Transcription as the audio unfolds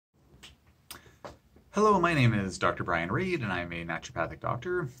Hello, my name is Dr. Brian Reid, and I'm a naturopathic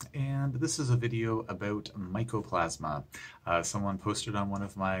doctor, and this is a video about mycoplasma. Someone posted on one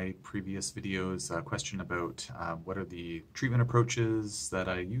of my previous videos a question about what are the treatment approaches that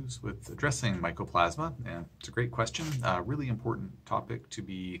I use with addressing mycoplasma, and it's a great question, really important topic to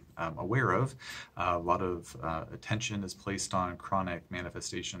be aware of. A lot of attention is placed on chronic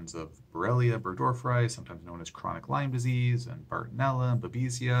manifestations of Borrelia burgdorferi, sometimes known as chronic Lyme disease, and Bartonella and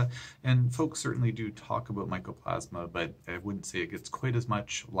Babesia, and folks certainly do talk about mycoplasma, but I wouldn't say it gets quite as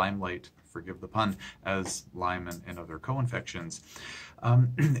much limelight, forgive the pun, as Lyme and other co-infections.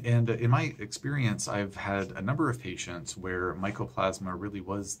 And in my experience, I've had a number of patients where mycoplasma really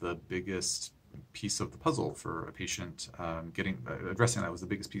was the biggest piece of the puzzle for a patient addressing that was the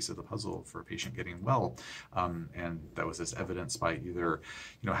biggest piece of the puzzle for a patient getting well, and that was as evidenced by either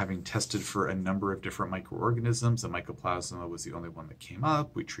having tested for a number of different microorganisms. The mycoplasma was the only one that came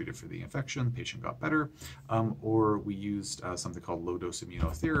up. We treated for the infection, the patient got better, or we used something called low-dose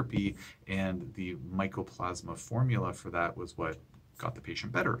immunotherapy, and the mycoplasma formula for that was what got the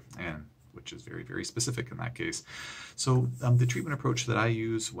patient better, and which is very, very specific in that case. So the treatment approach that I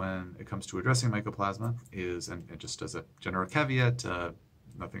use when it comes to addressing mycoplasma is, and just as a general caveat,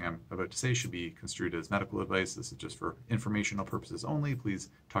 nothing I'm about to say should be construed as medical advice. This is just for informational purposes only. Please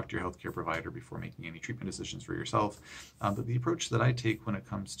talk to your healthcare provider before making any treatment decisions for yourself. But the approach that I take when it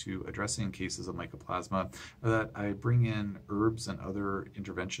comes to addressing cases of mycoplasma are that I bring in herbs and other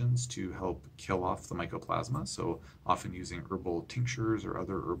interventions to help kill off the mycoplasma. So often using herbal tinctures or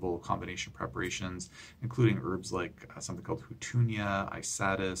other herbal combination preparations, including herbs like something called Houtunia,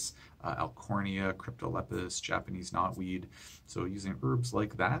 Isatis, Alcornia, Cryptolepis, Japanese knotweed. So using herbs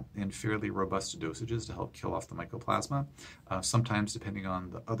like that in fairly robust dosages to help kill off the mycoplasma. Sometimes, depending on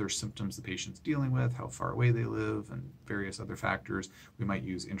the other symptoms the patient's dealing with, how far away they live, and various other factors, we might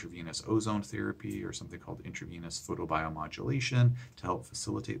use intravenous ozone therapy or something called intravenous photobiomodulation to help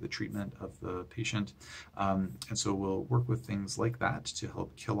facilitate the treatment of the patient. And so we'll work with things like that to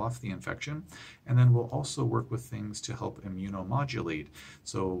help kill off the infection. And then we'll also work with things to help immunomodulate.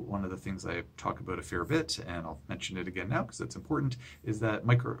 So one of the things I talk about a fair bit, and I'll mention it again now because it's important, is that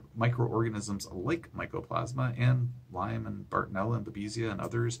microorganisms like mycoplasma and Lyme and Bartonella and Babesia and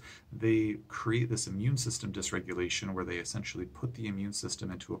others, they create this immune system dysregulation where they essentially put the immune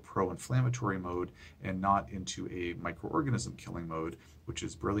system into a pro-inflammatory mode and not into a microorganism killing mode, which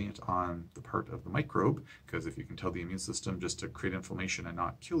is brilliant on the part of the microbe, because if you can tell the immune system just to create inflammation and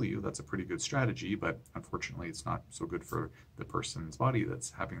not kill you, that's a pretty good strategy, but unfortunately it's not so good for the person's body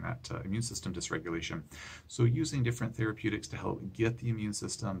that's having that immune system dysregulation. So using different therapeutics to help get the immune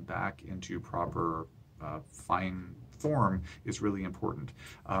system back into proper fine form is really important.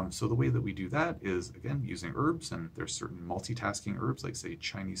 So the way that we do that is, again, using herbs, and there's certain multitasking herbs like, say,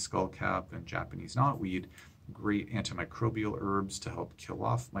 Chinese skullcap and Japanese knotweed, great antimicrobial herbs to help kill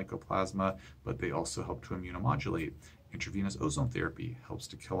off mycoplasma, but they also help to immunomodulate. Intravenous ozone therapy helps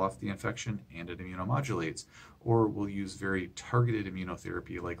to kill off the infection and it immunomodulates. Or we'll use very targeted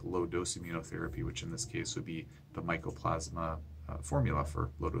immunotherapy like low-dose immunotherapy, which in this case would be the mycoplasma formula for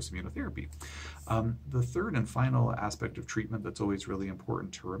low-dose immunotherapy. The third and final aspect of treatment that's always really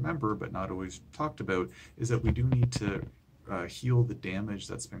important to remember but not always talked about is that we do need to heal the damage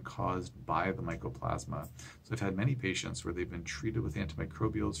that's been caused by the mycoplasma. So I've had many patients where they've been treated with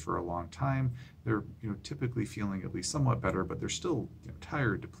antimicrobials for a long time. They're typically feeling at least somewhat better, but they're still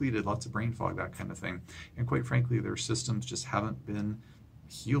tired, depleted, lots of brain fog, that kind of thing. And quite frankly, their systems just haven't been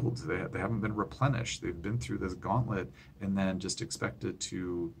healed. They haven't been replenished. They've been through this gauntlet and then just expected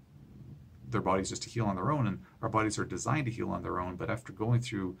to their bodies just to heal on their own, and our bodies are designed to heal on their own, but after going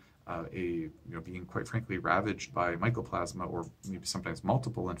through being quite frankly ravaged by mycoplasma or maybe sometimes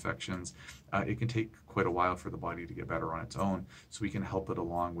multiple infections, it can take quite a while for the body to get better on its own. So we can help it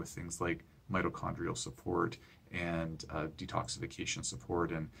along with things like mitochondrial support and detoxification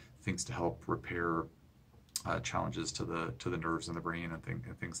support and things to help repair challenges to the nerves in the brain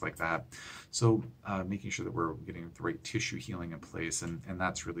and things like that. So making sure that we're getting the right tissue healing in place, and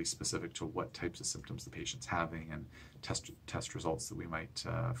that's really specific to what types of symptoms the patient's having, and test results that we might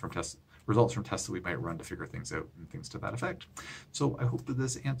results from tests that we might run to figure things out and things to that effect. So I hope that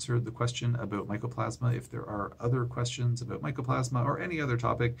this answered the question about mycoplasma. If there are other questions about mycoplasma or any other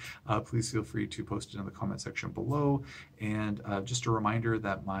topic, please feel free to post it in the comment section below. And just a reminder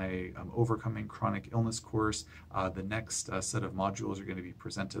that my Overcoming Chronic Illness course, the next set of modules are going to be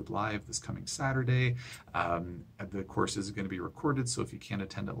presented live this coming Saturday. The course is going to be recorded, so if you can't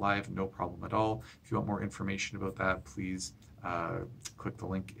attend it live, no problem at all. If you want more information about that, please click the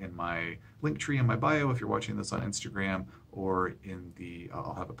link in my link tree in my bio if you're watching this on Instagram, or in the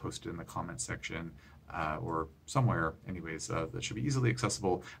I'll have it posted in the comments section or somewhere, anyways, that should be easily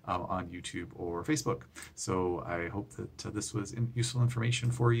accessible on YouTube or Facebook. So I hope that this was useful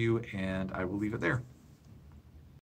information for you, and I will leave it there.